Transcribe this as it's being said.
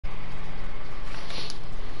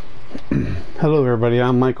Hello everybody,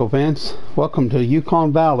 I'm Michael Vance. Welcome to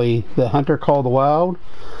Yukon Valley, the hunter called the wild.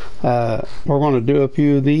 We're going to do a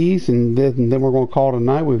few of these and then we're going to call it a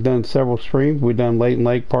night. We've done several streams. We've done Lake and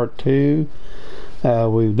Lake Part 2.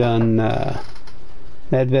 We've done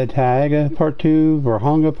Medved Taiga Part 2,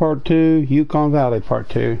 Varhonga Part 2, Yukon Valley Part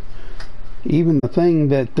 2. Even the thing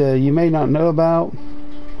that you may not know about.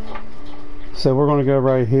 So we're going to go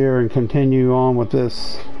right here and continue on with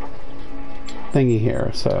this thingy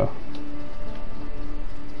here. So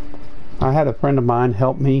I had a friend of mine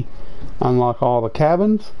help me unlock all the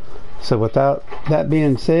cabins. So without that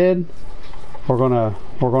being said, we're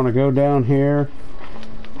gonna go down here,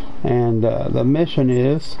 and the mission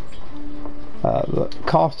is the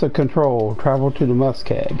cost of control. Travel to the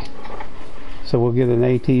Muskeg. So we'll get an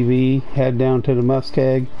ATV, head down to the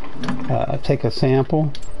Muskeg, take a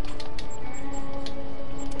sample.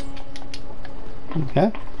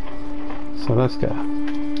 Okay. So let's go. All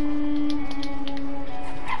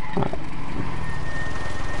right.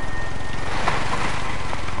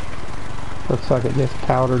 Looks like it just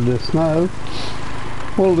powdered the snow.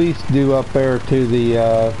 We'll at least do up there to the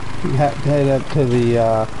head up to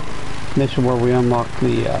the mission where we unlock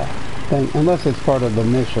the thing, unless it's part of the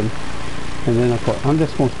mission. And then of course, I'm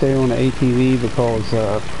just going to stay on the ATV because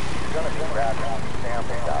You're going to be grabbing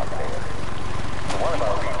samples out there. One of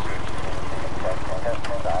our research teams tests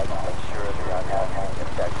pesticides to make sure they're not having any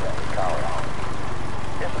effect on the colony.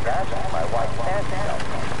 This is actually my wife, Nancy, out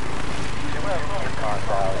there. She runs the Yukon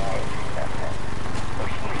Valley Nature Center, so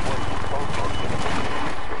she's working closely with the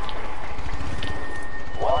research team.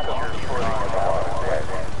 One of her putting about a bed.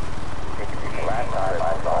 You can see last time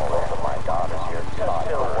I saw both of my daughters here, just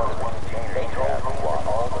still one of the containers. They told me what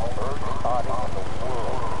all the birds bodies in the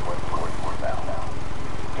world were found.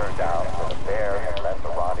 Turned out that a bear had left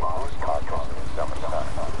the rotting moose carcass in the summer sun.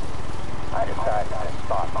 I decided to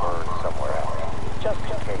spot birds somewhere else, just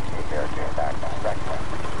in case the bear came back the second time.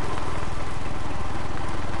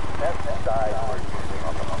 Pesticides we're using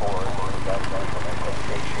on the forest and industrial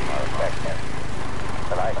implementation are effective,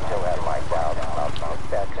 but I still have my doubts about the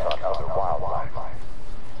effects on other wildlife.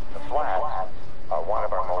 The flats are one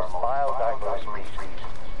of our most biodiverse species,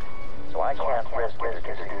 so I can't risk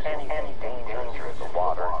introducing anything dangerous to the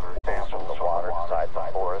water, from the water inside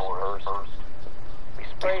the forest first. We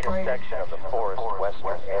sprayed a section of the forest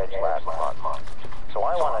western edge last month, so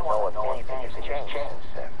I want to know if anything has changed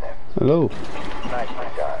since then. hello. Nicely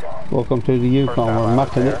done. Welcome to the Yukon. We're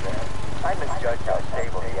mucking it. I misjudged how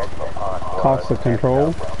stable the edge of the pond was. Cost of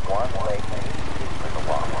control. One lake deep in the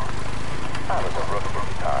water. I was a rookie at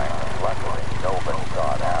the time, and luckily nobody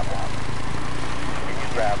saw it happen. If you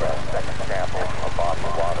grab a second sample from a body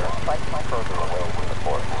of water slightly further away from the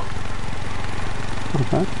forest.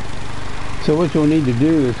 Okay. So what you'll need to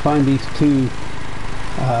do is find these two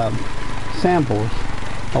samples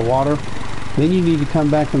of water. Then you need to come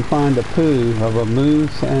back and find a poo of a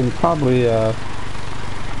moose and probably a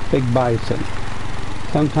big bison.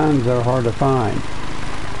 Sometimes they're hard to find.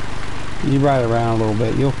 You ride around a little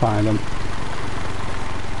bit, you'll find them.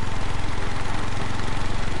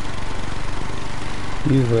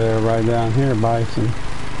 Usually they're right down here, bison.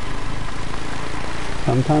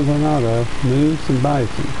 Sometimes they're not though. Moose and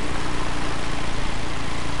bison.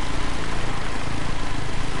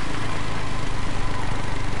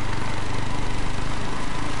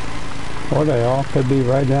 Or they all could be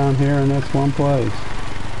right down here in this one place.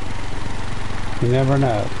 You never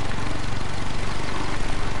know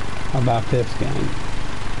about this game.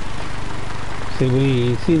 See, we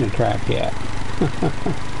ain't seen a track yet.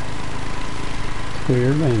 It's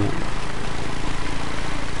weird, ain't it?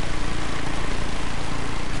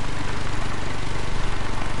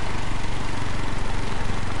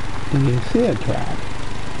 You can see a track.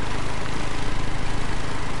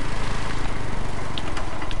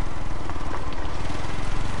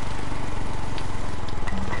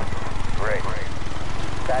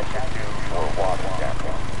 That should do for water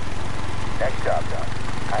sample. Next up,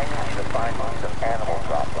 I need to find some animal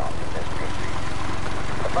droppings in this region.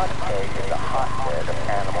 The Muskeg is a hotbed of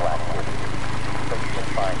animal activity, so you can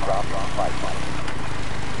find droppings like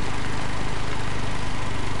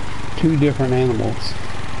Two different animals.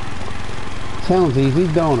 Sounds easy,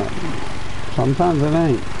 don't it? Sometimes it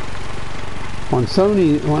ain't. On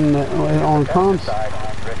Sony, on cons.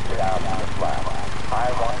 Drifted out on the flat. I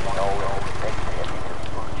want to know if it's making any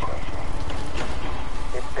food change.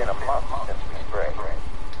 It's been a month since we sprayed,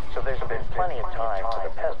 so there's been plenty of time for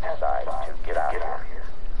the pesticides to get out of here.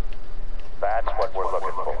 That's what we're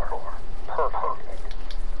looking for. Perfect.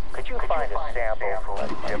 Could you find a sample from a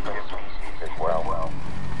different species as well?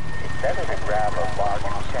 It's better to grab a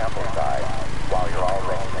larger sample size while you're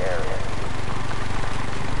already there.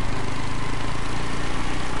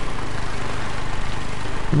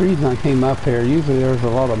 The reason I came up here, usually there's a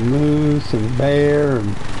lot of moose and bear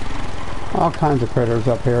and all kinds of critters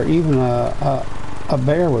up here. Even a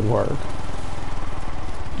bear would work.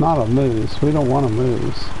 Not a moose. We don't want a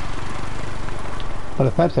moose. But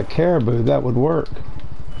if that's a caribou, that would work.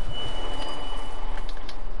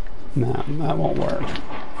 No, that won't work.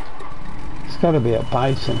 It's got to be a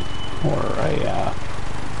bison or a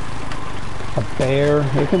bear.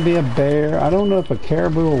 It can be a bear. I don't know if a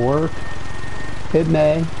caribou will work. It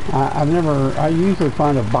may. I usually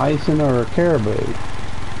find a bison or a caribou.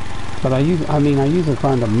 But I usually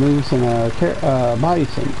find a moose and a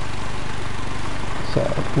bison. So,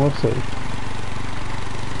 we'll see.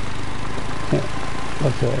 Yeah,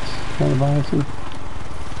 what's this? Is that a bison?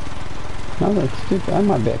 No, that's stupid. That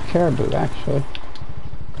might be a caribou, actually.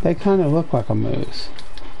 They kind of look like a moose.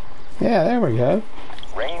 Yeah, there we go.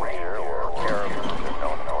 Reindeer, or caribou, as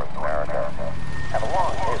known in North America, have a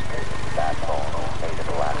long history with the backbone of native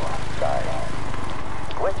Alaskan society.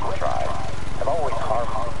 The Gwich'in tribe have always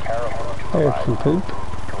harvested caribou to There's provide some poop.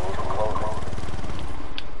 tools and clothing.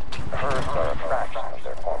 The herds are a fraction of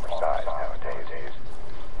their former size nowadays.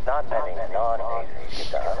 Not many non-natives get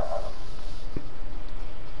to hunt them.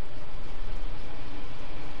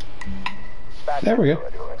 There we go.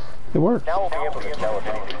 It works. Now we'll be able to tell if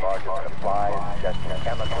anything larger than a fly is ingesting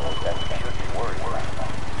chemicals that we should be worried about.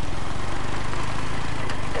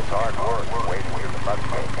 It's hard work waiting for the bug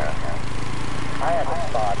cake, huh? I have a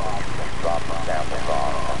spot where you can drop the samples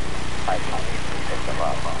off. I can easily pick them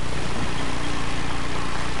up.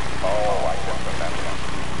 Oh, I just remembered.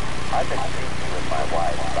 I've been speaking with my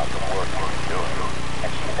wife about the work you're doing, and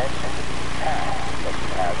she mentioned the task that she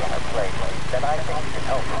has on her plate that I think you can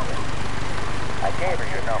help her with. I gave her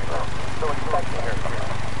your number, so expect to hear from her.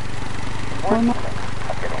 Fortunately,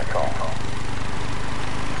 I'm getting a call.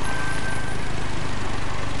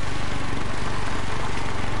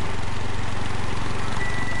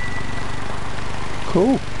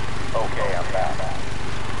 Cool. Okay, I'm back.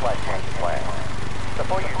 Slight change of plan.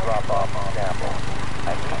 Before you drop off the sample,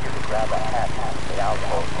 I need you to grab a hatchet at the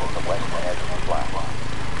outpost on the western edge of the flat.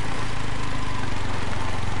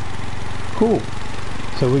 Cool.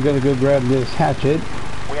 So we gotta go grab this hatchet.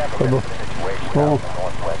 We have a limited situation out in the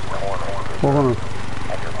northwest corner of the We're gonna.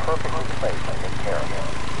 and you're perfectly placed to take care of it.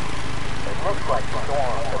 It looks like the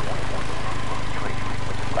storm that we tree,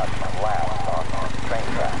 which is about to collapse on train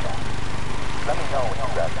tracks. Let me know when you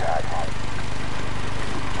grab the hatchet.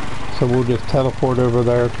 So we'll just teleport over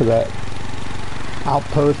there to that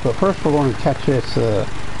outpost. But first we're going to catch this.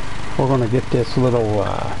 We're going to get this little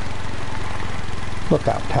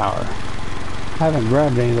lookout tower. I haven't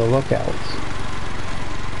grabbed any of the lookouts.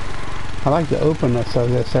 I like the openness of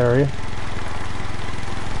this area.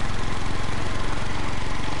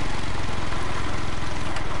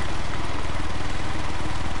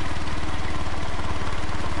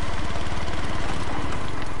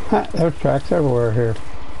 There's tracks everywhere here.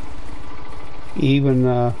 Even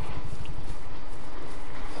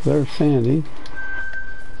there's Sandy.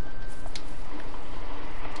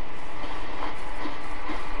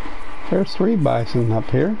 There's 3 bison up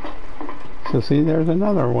here. So see, there's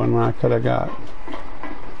another one I could have got.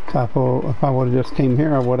 So if I would have just came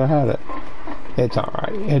here, I would have had it. It's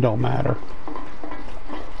alright. It don't matter.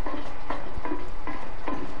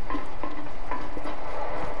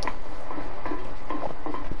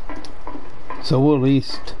 So we'll at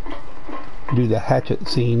least do the hatchet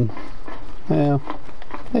scene. Well,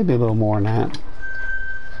 maybe a little more than that.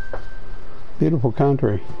 Beautiful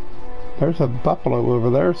country. There's a buffalo over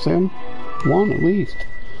there, Sim. One at least.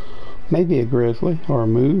 Maybe a grizzly or a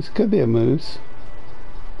moose. Could be a moose.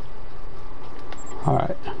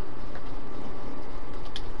 Alright.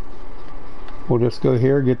 We'll just go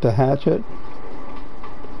here, get the hatchet.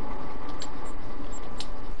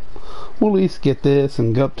 We'll at least get this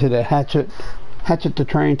and go up to the hatchet the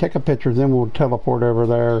train, take a picture, then we'll teleport over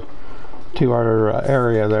there to our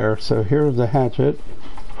area there. So here's the hatchet.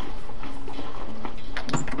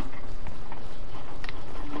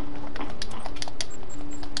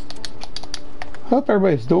 Hope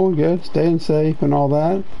everybody's doing good, staying safe and all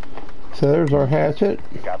that. So there's our hatchet.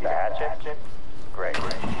 You got the hatchet? Great.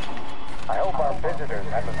 I hope our visitors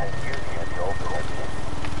haven't been using it to overlook.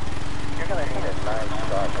 You're going to need a nice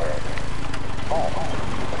sharp edge. Small, but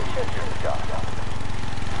it should do the job.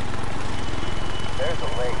 There's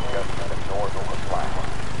a lake just to the north of the flat.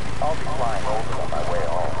 I'll be flying over on my way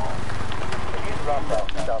home. If you drop that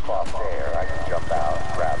stuff off there, I can jump out,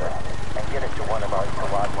 grab it, and get it to one of our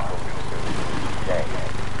ecological researchers today.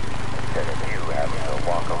 Instead of you having to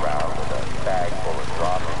walk around with a bag full of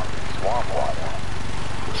dropping swamp water.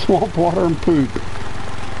 Swamp water and poop.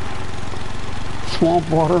 swamp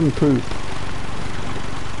water and poop.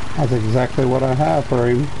 That's exactly what I have for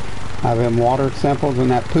him. I have him water samples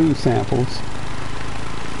and that poo samples.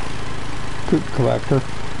 Poop collector.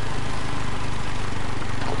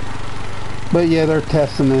 But yeah, they're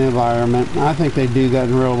testing the environment. I think they do that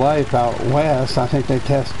in real life out west. I think they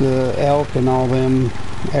test the elk and all them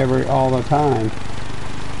all the time.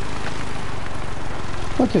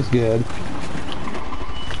 Which is good.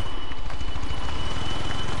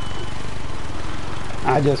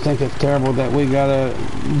 I just think it's terrible that we gotta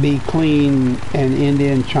be clean, and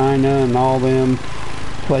India and China and all them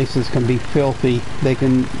places can be filthy. They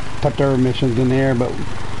can put their emissions in the air, but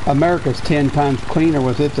America's 10 times cleaner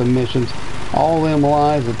with its emissions. All them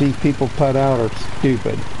lies that these people put out are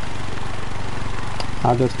stupid.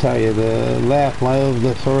 I'll just tell you, the left loves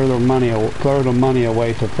to throw the money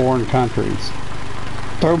away to foreign countries.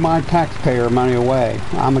 Throw my taxpayer money away.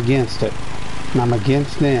 I'm against it. And I'm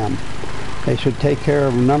against them. They should take care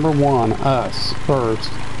of, number one, us first,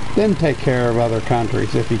 then take care of other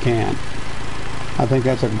countries if you can. I think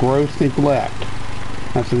that's a gross neglect.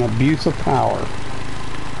 That's an abuse of power.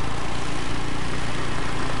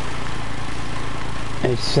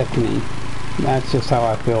 It's sickening. That's just how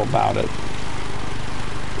I feel about it.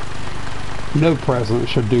 No president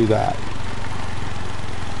should do that.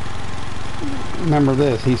 Remember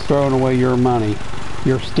this, he's throwing away your money,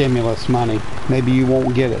 your stimulus money. Maybe you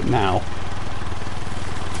won't get it now.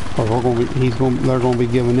 Or they're going to be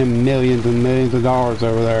giving them millions and millions of dollars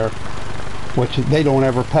over there, which they don't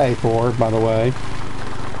ever pay for, by the way.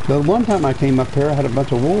 The one time I came up here, I had a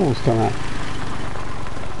bunch of wolves come out.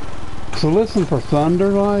 So listen for thunder,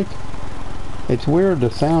 like. It's weird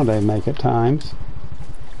the sound they make at times.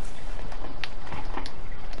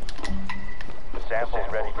 The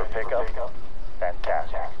sample's ready for pickup?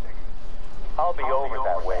 Fantastic. I'll be over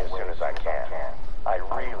that way as soon as I can. I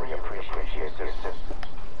really appreciate the assistance.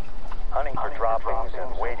 Hunting for droppings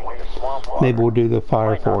and waiting in the swamp water. Maybe we'll do the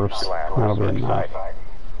Fire Force. That'll be enough.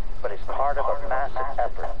 But it's part of a massive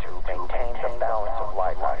effort to maintain the balance of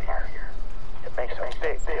life out here. It makes a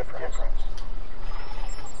big difference.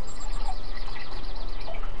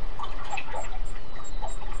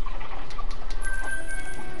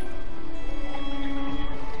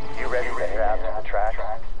 You ready to head out to the track?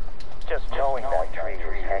 Just knowing that tree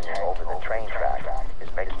is hanging over the train track is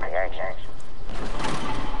making me anxious.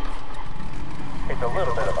 It's a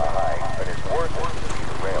little bit of a hike, but it's worth it to see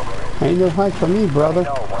the rail bridge. Ain't no hike for me, brother.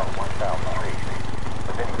 No one found the tree.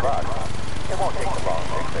 With any luck, it won't take them long to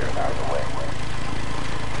clear it out of the way.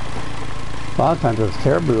 A lot of times there's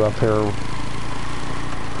caribou up here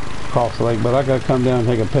across the lake, but I gotta come down and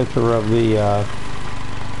take a picture of the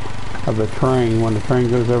train when the train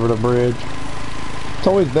goes over the bridge. It's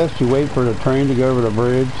always best you wait for the train to go over the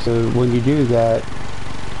bridge, so when you do that,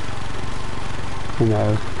 you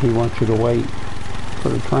know, he wants you to wait for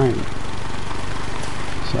the train.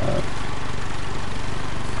 So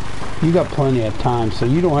you got plenty of time, so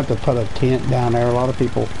you don't have to put a tent down there. A lot of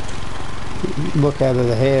people look at it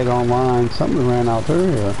ahead online. Something ran out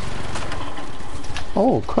through here.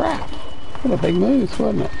 Oh crap, what a big moose,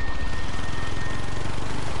 wasn't it?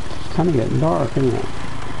 It's kind of getting dark, isn't it?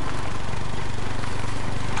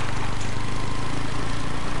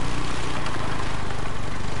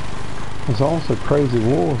 There's also crazy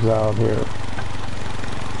wolves out here.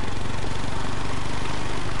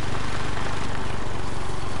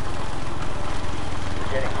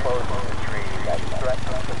 We're getting close to the tree that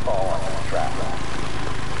threatens to fall on the track.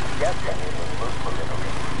 Guessing it was loose within a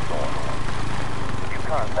recent storm.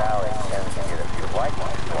 Yukon Valley tends to get a few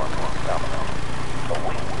lightning storms in summer, but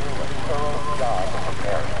we do a thorough job of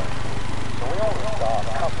preparing. So we only saw a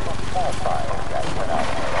couple of small fires that went out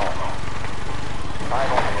on their own. I've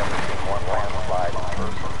only ever seen one landslide in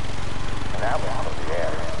person, and that was from the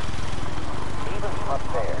air. Even from up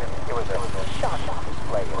there, it was a shocking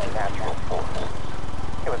display of natural force.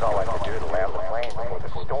 It was all I could do to land the plane before the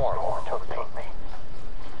storm overtook me.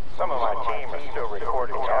 Some of my team are still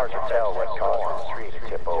recording. It's hard to tell what caused the tree to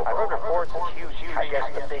tip over. I've heard reports of huge trees. I guess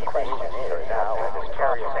the big question is now at its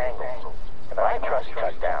curious angle. But I trust you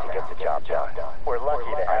down to get the job done. We're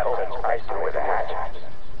lucky to have such icing with the hatches.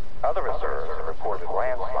 Other reserves have reported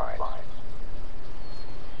landslides.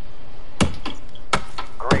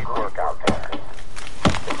 Great work out there.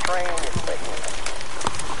 The train is making it.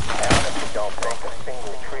 I honestly don't think a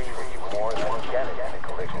single tree would do more than get it in a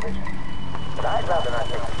collision. But I'd rather not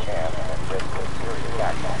take a chance than risk a serious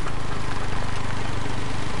accident.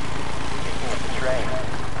 Speaking of the train,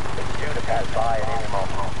 it's due to pass by at any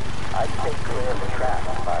moment. I'd stay clear of the track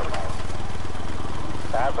if I were you.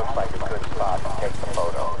 That looks like a good spot to take the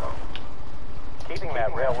photo. Keeping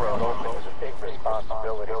that railroad open is a big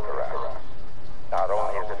responsibility for us. Not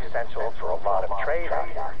only is it essential for a lot of trade out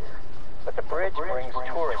here, but the bridge brings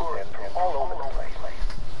tourists in from all over the place.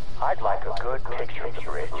 I'd like a good picture of the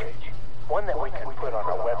bridge, one that we can put on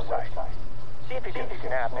our website. See if you can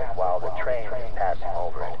snap it while the train is passing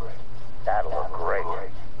over it. That'll look great.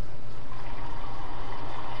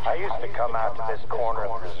 I used to come out to this corner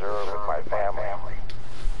of the reserve with my family.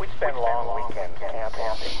 We'd spend long weekends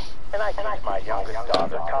camping, and I teach my youngest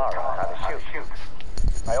daughter, Tara, how to shoot.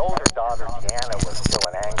 My older daughter, Deanna, was still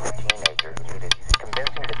an angry teenager who needed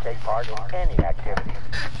convincing to take part in any activity.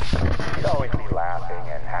 She'd always be laughing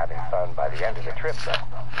and having fun by the end of the trip, though.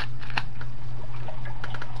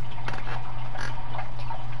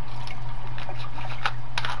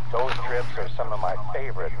 Those trips are some of my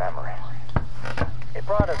favorite memories. It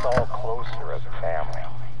brought us all closer as a family.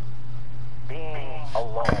 Being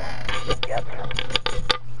alone together.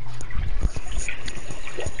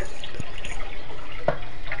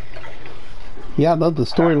 Yeah, I love the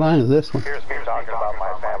storyline of this one. Here's me talking about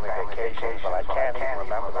my family vacations when I can't even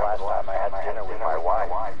remember the last time I had dinner with my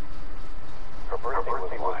wife. Her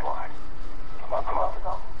birthday was what? A month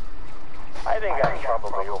ago? I think I'm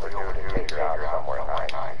probably overdue to take her out somewhere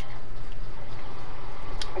nice.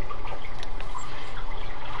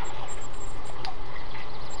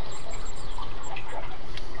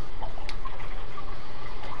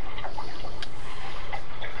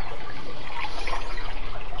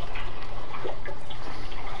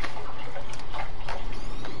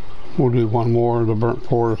 We'll do one more of the burnt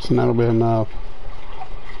forest and that'll be enough.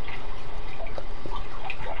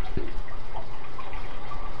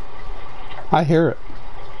 I hear it.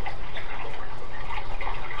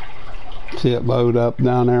 See it load up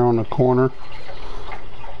down there on the corner,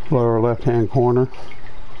 lower left hand corner.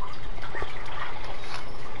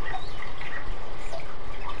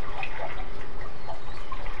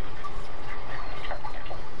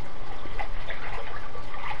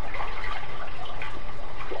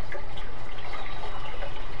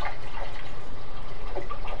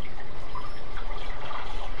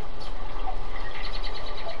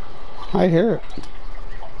 I hear it.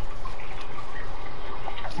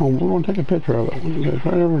 Oh, we're going to take a picture of it. It's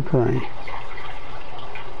right over the train.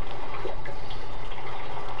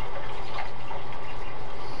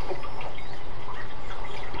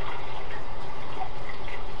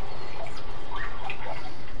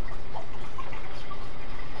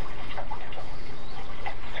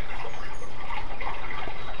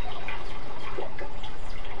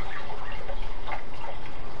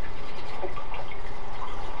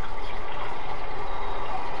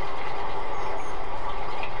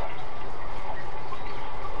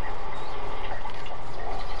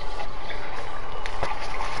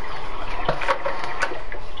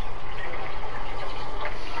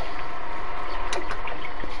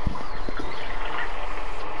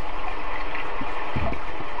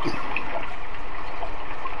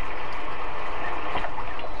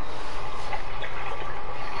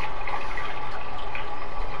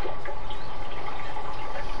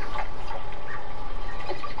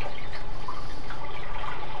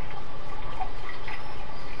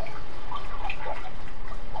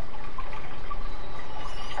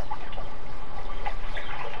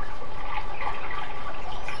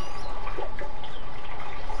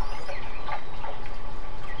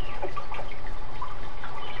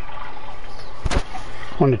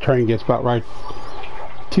 When the train gets about right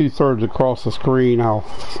 2/3 across the screen, I'll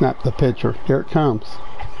snap the picture. Here it comes.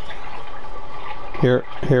 Hear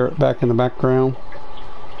it back in the background.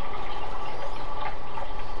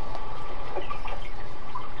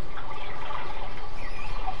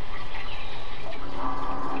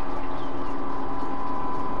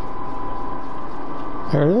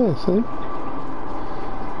 There it is, see?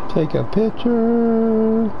 Take a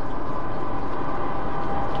picture.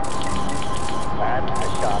 That's the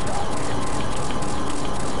shot.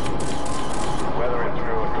 Whether it's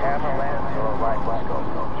through a camera lens or a rifle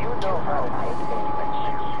scope, you know how to take aim and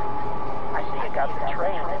shoot. I see you got the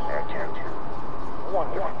train in there too.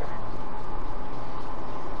 Wonderful.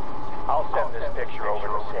 I'll send this picture over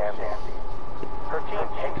to Sandy. Her team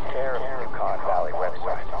takes care of the Yukon Valley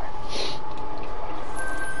website.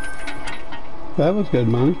 That was good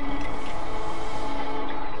money.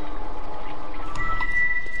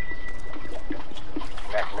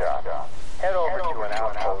 Next stop, head over to an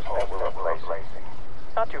outpost that we're replacing.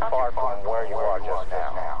 Not too far from where you are just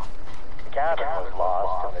now. The cabin was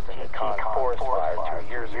lost in the Yukon forest fire 2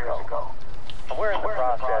 years ago. And we're in the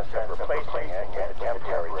process of replacing it with a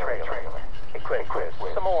temporary trailer, equipped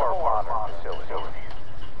with some more modern facilities.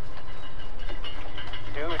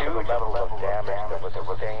 Due to the level of damage that was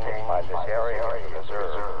sustained by this area of the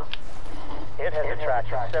reserve. It has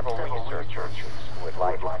attracted several researchers who would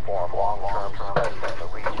like to perform long-term studies of the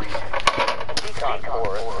region. The Yukon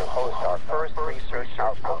Forest will host our first research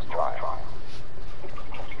outpost trial.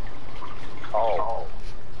 Oh,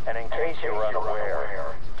 and in case you were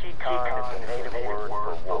unaware, Yukon is the native word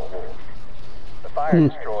for wolf. The fire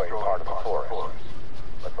destroyed part of the forest,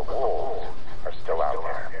 but the wolves are still out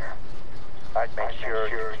there. I'd make sure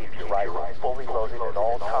you keep your rifle fully loaded at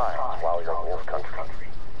all times while you're in wolf country.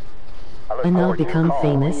 And I'll become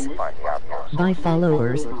famous by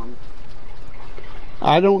followers.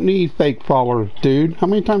 I don't need fake followers, dude. How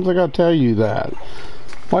many times I gotta tell you that?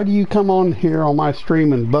 Why do you come on here on my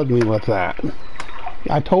stream and bug me with that?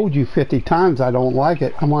 I told you 50 times I don't like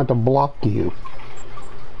it. I'm going to block you.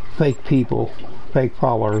 Fake people. Fake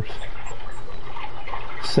followers.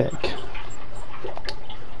 Sick.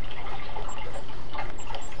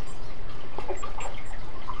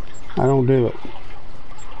 I don't do it.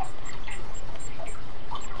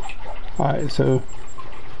 Alright, so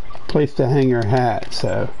place to hang your hat.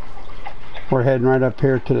 So we're heading right up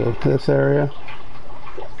here to this area.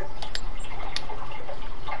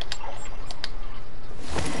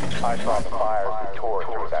 I saw the fires that tore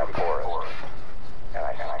through that forest, and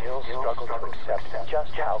I still struggle to accept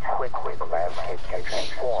just how quickly the landscape can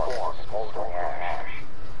transform to smoldering ash.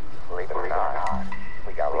 Believe it or not,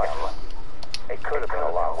 we got lucky. It could have been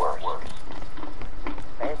a lot worse.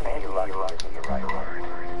 Maybe lucky isn't the right word.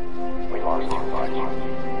 We lost too much.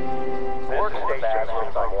 Work station was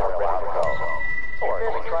about more ago. Or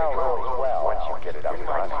if the trial goes well, once you get it up and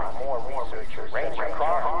running, more researchers range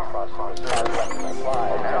across the reserve and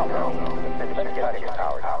supplies now to finish getting it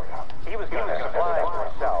powered out. He was going to supply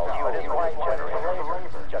himself, but his wife generated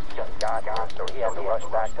labor just as he got here, so he had to rush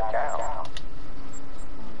back to town.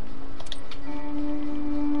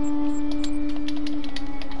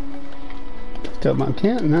 Still my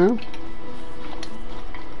tent now.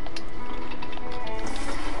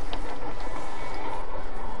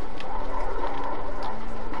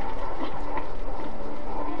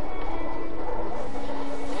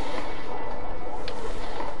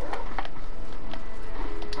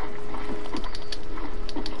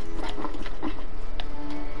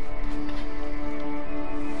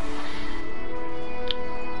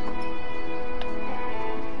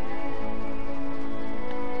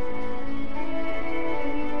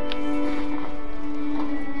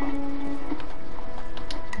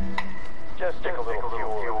 Stick a little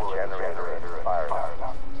fuel in the generator and fire it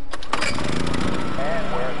up. And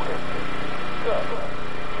we're good. Good.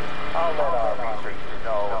 I'll let our researchers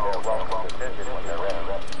know they're welcome to visit when they're ready.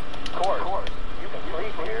 Of course, you can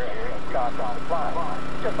sleep here and stock on supplies,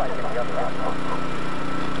 just like any other outpost.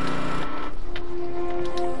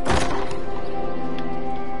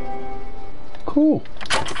 Cool.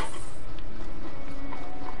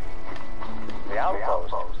 The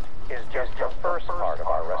outpost is just the first part of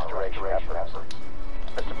our restoration efforts.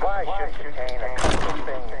 The supply should contain a couple of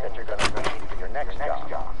things that you're going to need for your next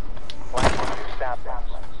job. Like new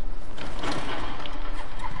saplings.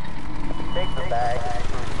 Take the bag and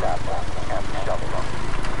new saplings and the shovel.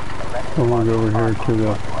 I want to go over here to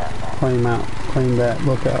the claim that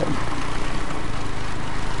lookout.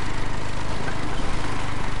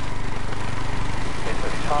 It's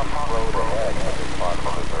a tough road ahead for this part of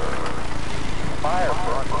the reserve. Fire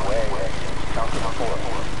burned away a huge chunk of the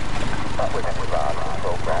forest. But with any proper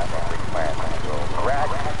program and replanting, will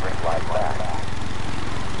gradually bring life back.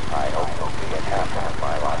 I hope you'll see it happen in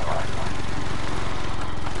my lifetime.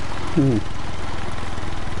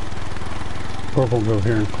 We'll go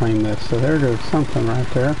here and claim this. So there goes something right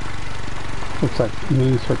there. Looks like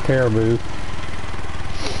moose or caribou.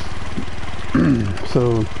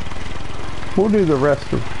 So we'll do the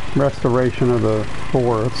restoration of the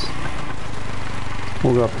forest.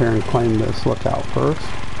 We'll go up here and claim this lookout first.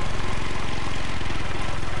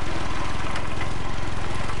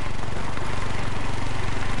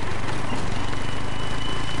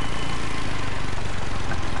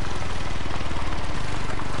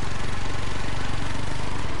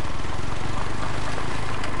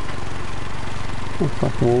 Looks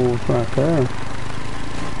like wolves right there.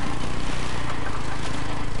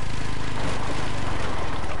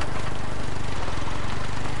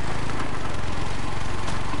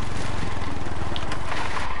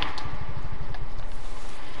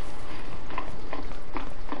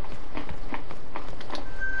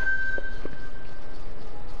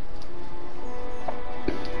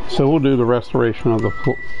 So we'll do the restoration of the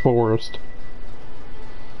forest.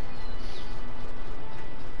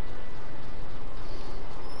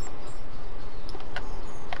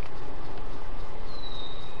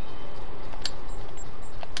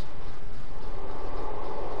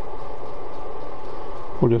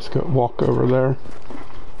 We'll just go walk over there.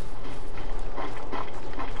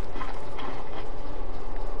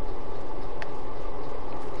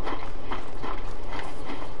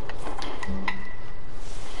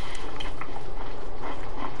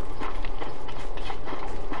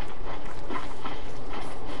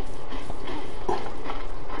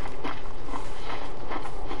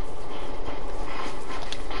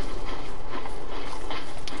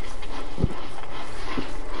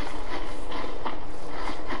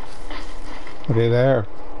 Are they there?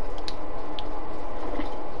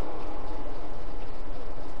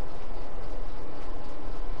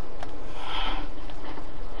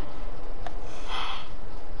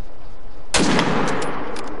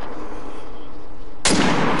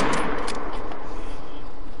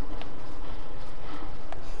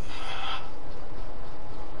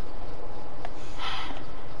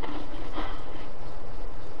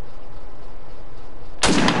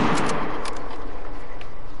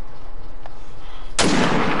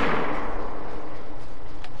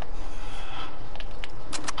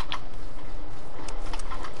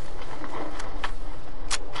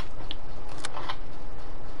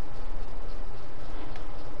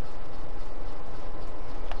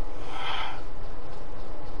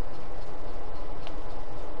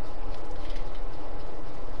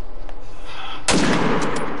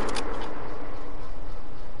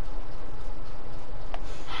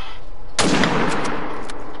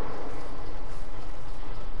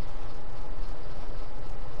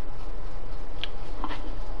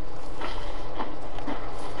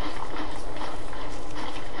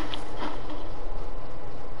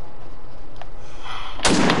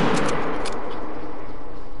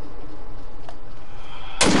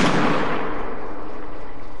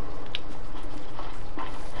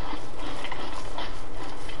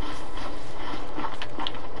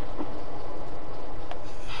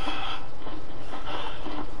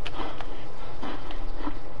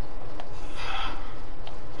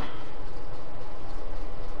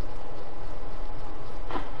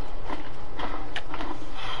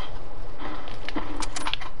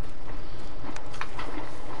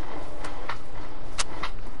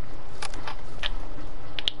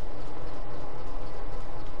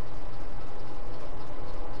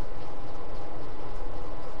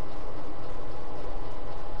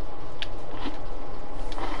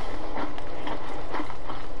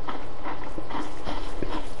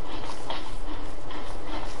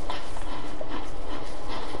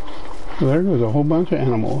 There goes a whole bunch of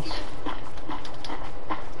animals.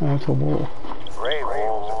 That's a wolf. Gray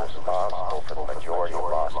wolves are responsible for the majority of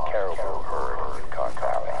lost caribou herd in Yukon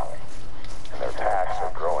Valley, and their packs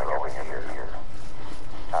are growing every year.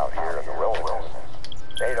 Out here in the wilderness,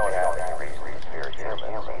 they don't have any reason to fear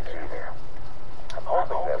humans either. I'm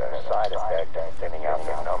hoping that a side effect of thinning out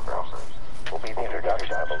their numbers will be the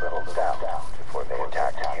introduction of a little doubt before they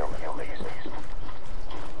attack the human elites.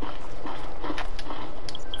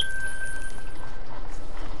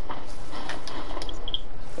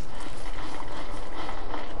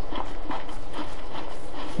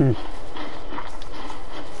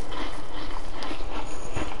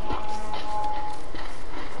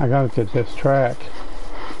 I gotta get this track.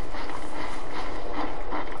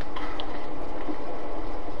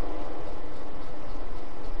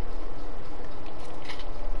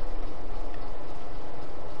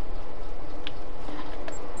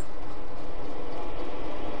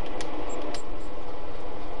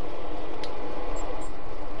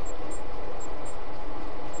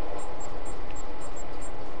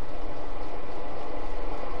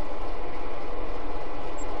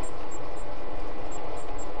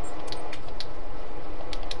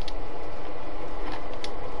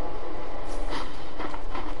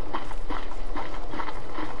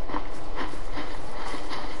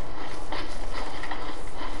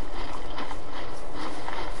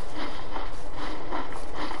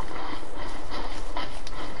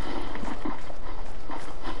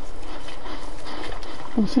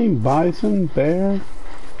 I've seen bison, bear.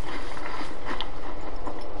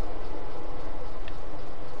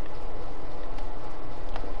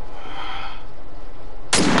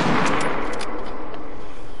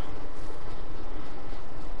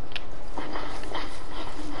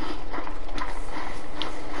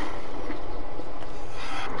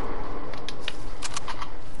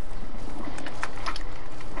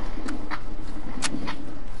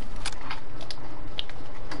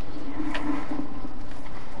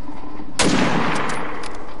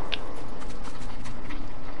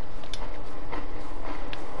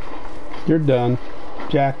 You're done,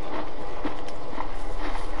 Jack.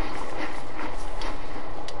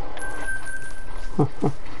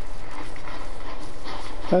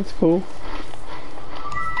 That's cool.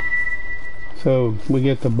 So we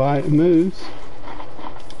get the bite moose.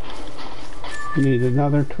 We need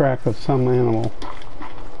another track of some animal.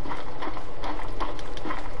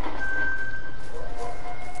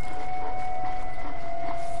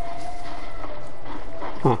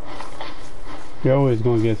 Huh. You're always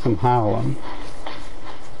going to get some howling.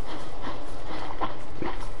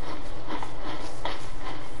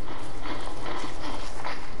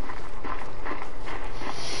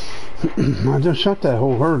 I just shot that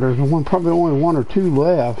whole herd. There's probably only one or two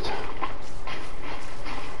left.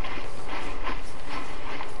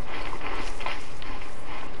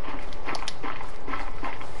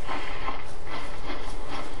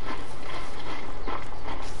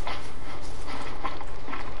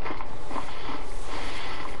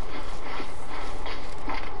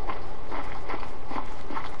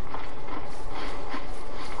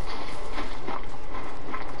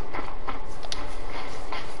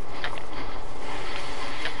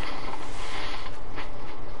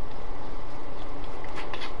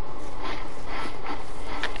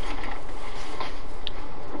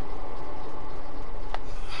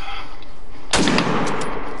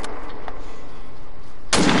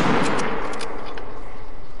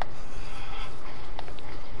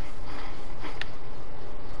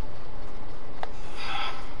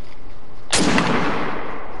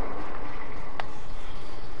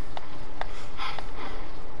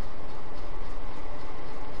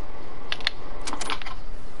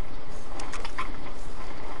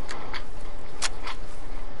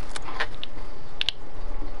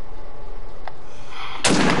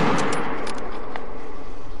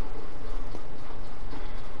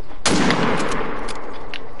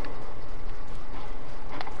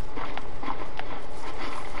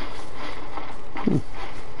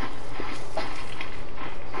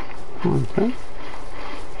 Okay.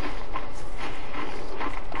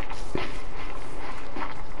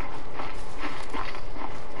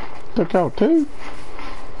 Took out two.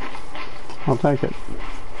 I'll take it.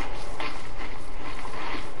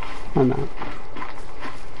 Why not?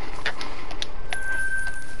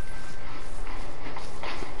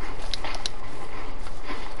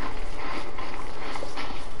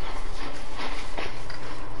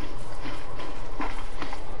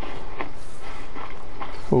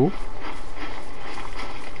 Cool.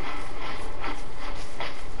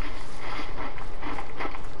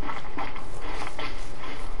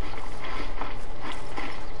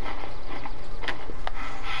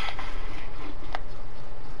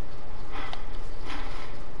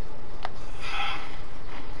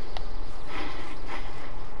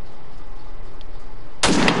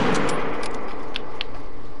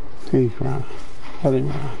 He's right. Let him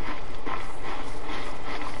run.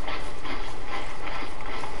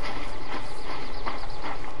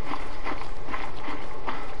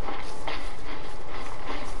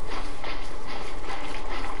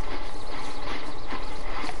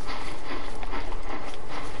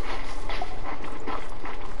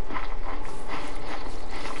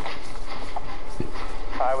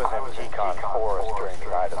 I was in Yukon forest during the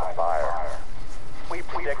height of the fire. We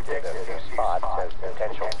predicted a few spots as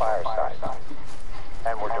potential fire sites,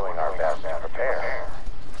 and we're doing our best to prepare.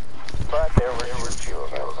 But there were too few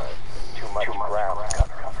of us, too much ground to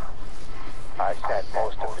cover. I sent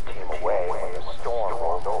most of the team away when the storm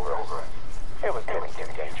rolled over us. It was getting too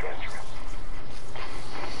dangerous.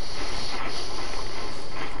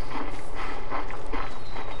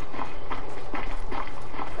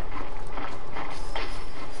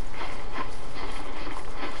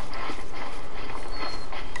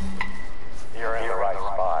 You're in the right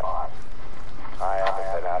spot. I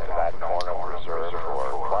haven't been out to that corner of reserve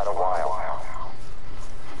for quite a while now.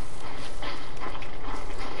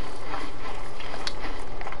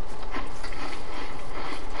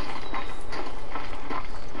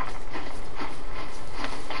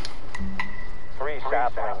 Three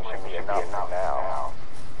saplings should be enough now.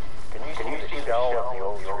 Can you see the shell of the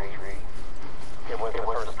old tree? It was the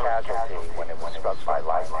first casualty when it was struck by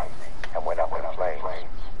lightning and went up in flames.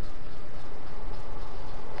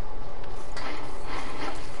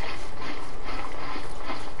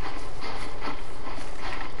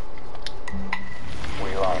 We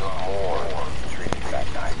lost more trees that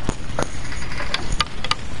night.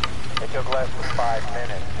 It took less than 5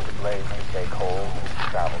 minutes for the blaze to take hold and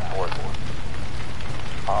travel towards us.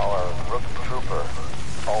 Our rookie trooper,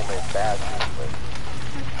 only Badger, was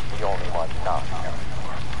the only one not carrying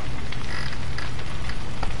more.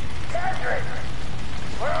 Patrick!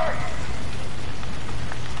 Where are you?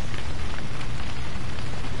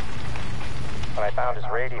 When I found his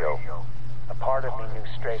radio, a part of me knew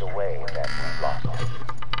straight away that we'd lost him.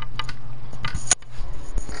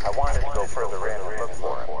 I wanted to go further in and look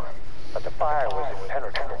for him, but the fire was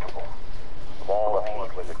impenetrable. The wall of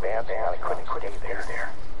heat was advancing and I couldn't stay there.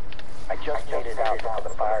 I just made it out before the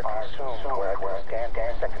fire consumed where I'd been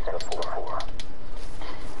standing seconds before.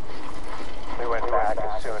 We went back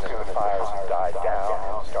as soon as the fires died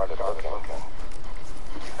down and started looking.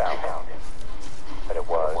 We found it. But it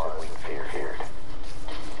was what we feared.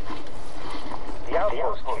 The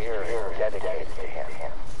outpost here is dedicated to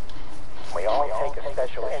him. We all take a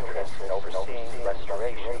special interest in overseeing the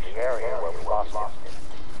restoration of the area where we lost him.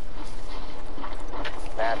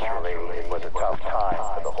 Naturally, it was a tough time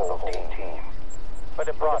for the whole team, but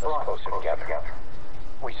it brought us closer together.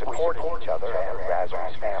 We supported each other and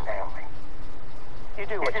Razor's family. You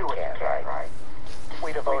do what you can, right?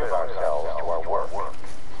 We devoted ourselves to our work,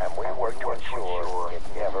 and we work to ensure it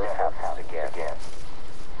never happens again.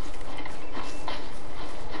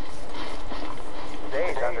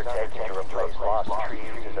 Today's undertaking to replace lost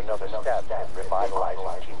trees is another step in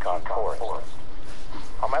revitalizing Yukon forest.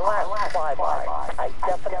 On my last flyby, I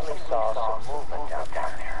definitely saw some movement down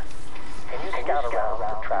there. Can you scout around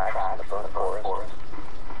the tracks in the burnt forest?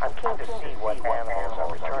 I'm keen to see what animals are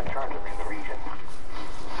returning to the region.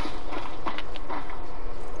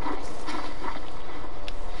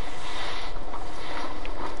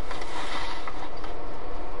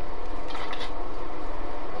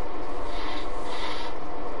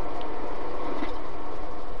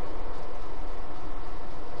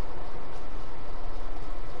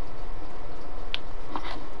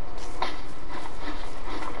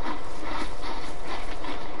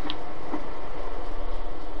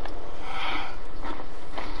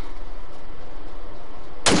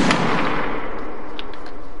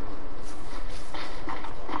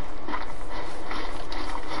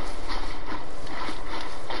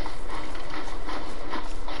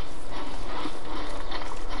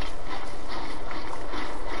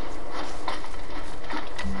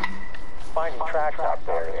 Finding tracks out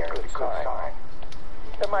there is a good sign.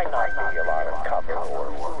 There might not be a lot of cover or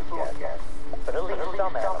food yet, but at least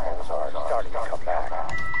some animals are starting to come back.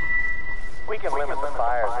 We can limit the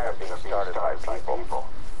fires that are being started by people,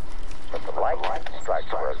 but the light strikes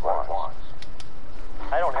where it wants.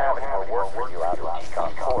 I don't have any more work for you out in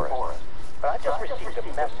Yukon forest, but I just received a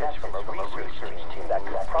message from a research team that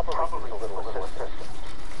could probably use a little assistance.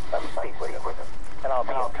 Let me speak with them, and I'll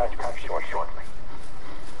be in touch with you shortly.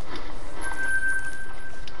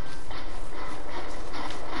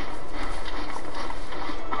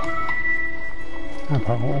 I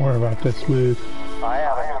probably won't worry about this move. I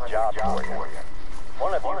have a new job for you.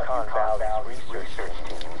 One of Yukon Valley's research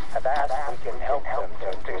teams have asked if we can help them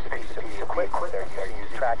to fix a piece of the equipment they're using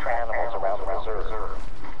to track animals around the reserve.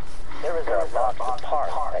 There is a box of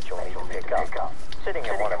parts that you'll need to pick up, sitting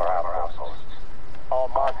in one of our outposts. I'll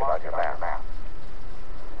mark it on your map.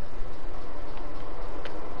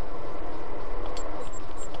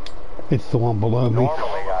 It's the one below me.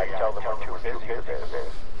 Normally, I tell them we're too busy for this,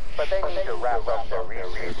 but they need to wrap up their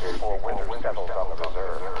research before winter settles on the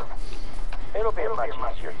reserve. It'll be a much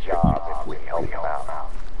easier job if we help them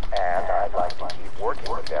out, and I'd like to keep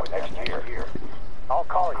working with them next year. I'll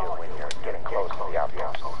call you when you're getting close to the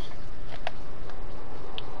outpost.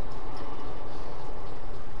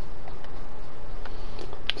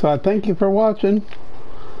 So I thank you for watching.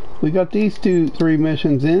 We got these 3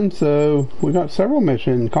 missions in, so we got several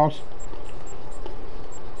missions. So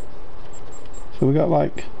we got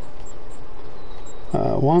like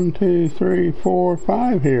 1, 2, 3, 4,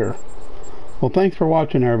 5 here. Well, thanks for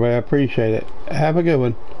watching, everybody. I appreciate it. Have a good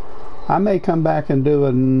one. I may come back and do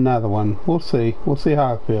another one. We'll see. We'll see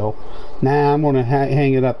how I feel. Nah, I'm gonna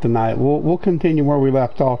hang it up tonight. We'll continue where we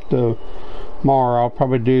left off tomorrow. I'll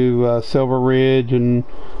probably do Silver Ridge and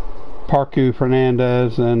Parque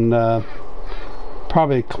Fernandez and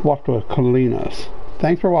probably Cuatro Colinas.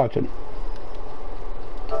 Thanks for watching.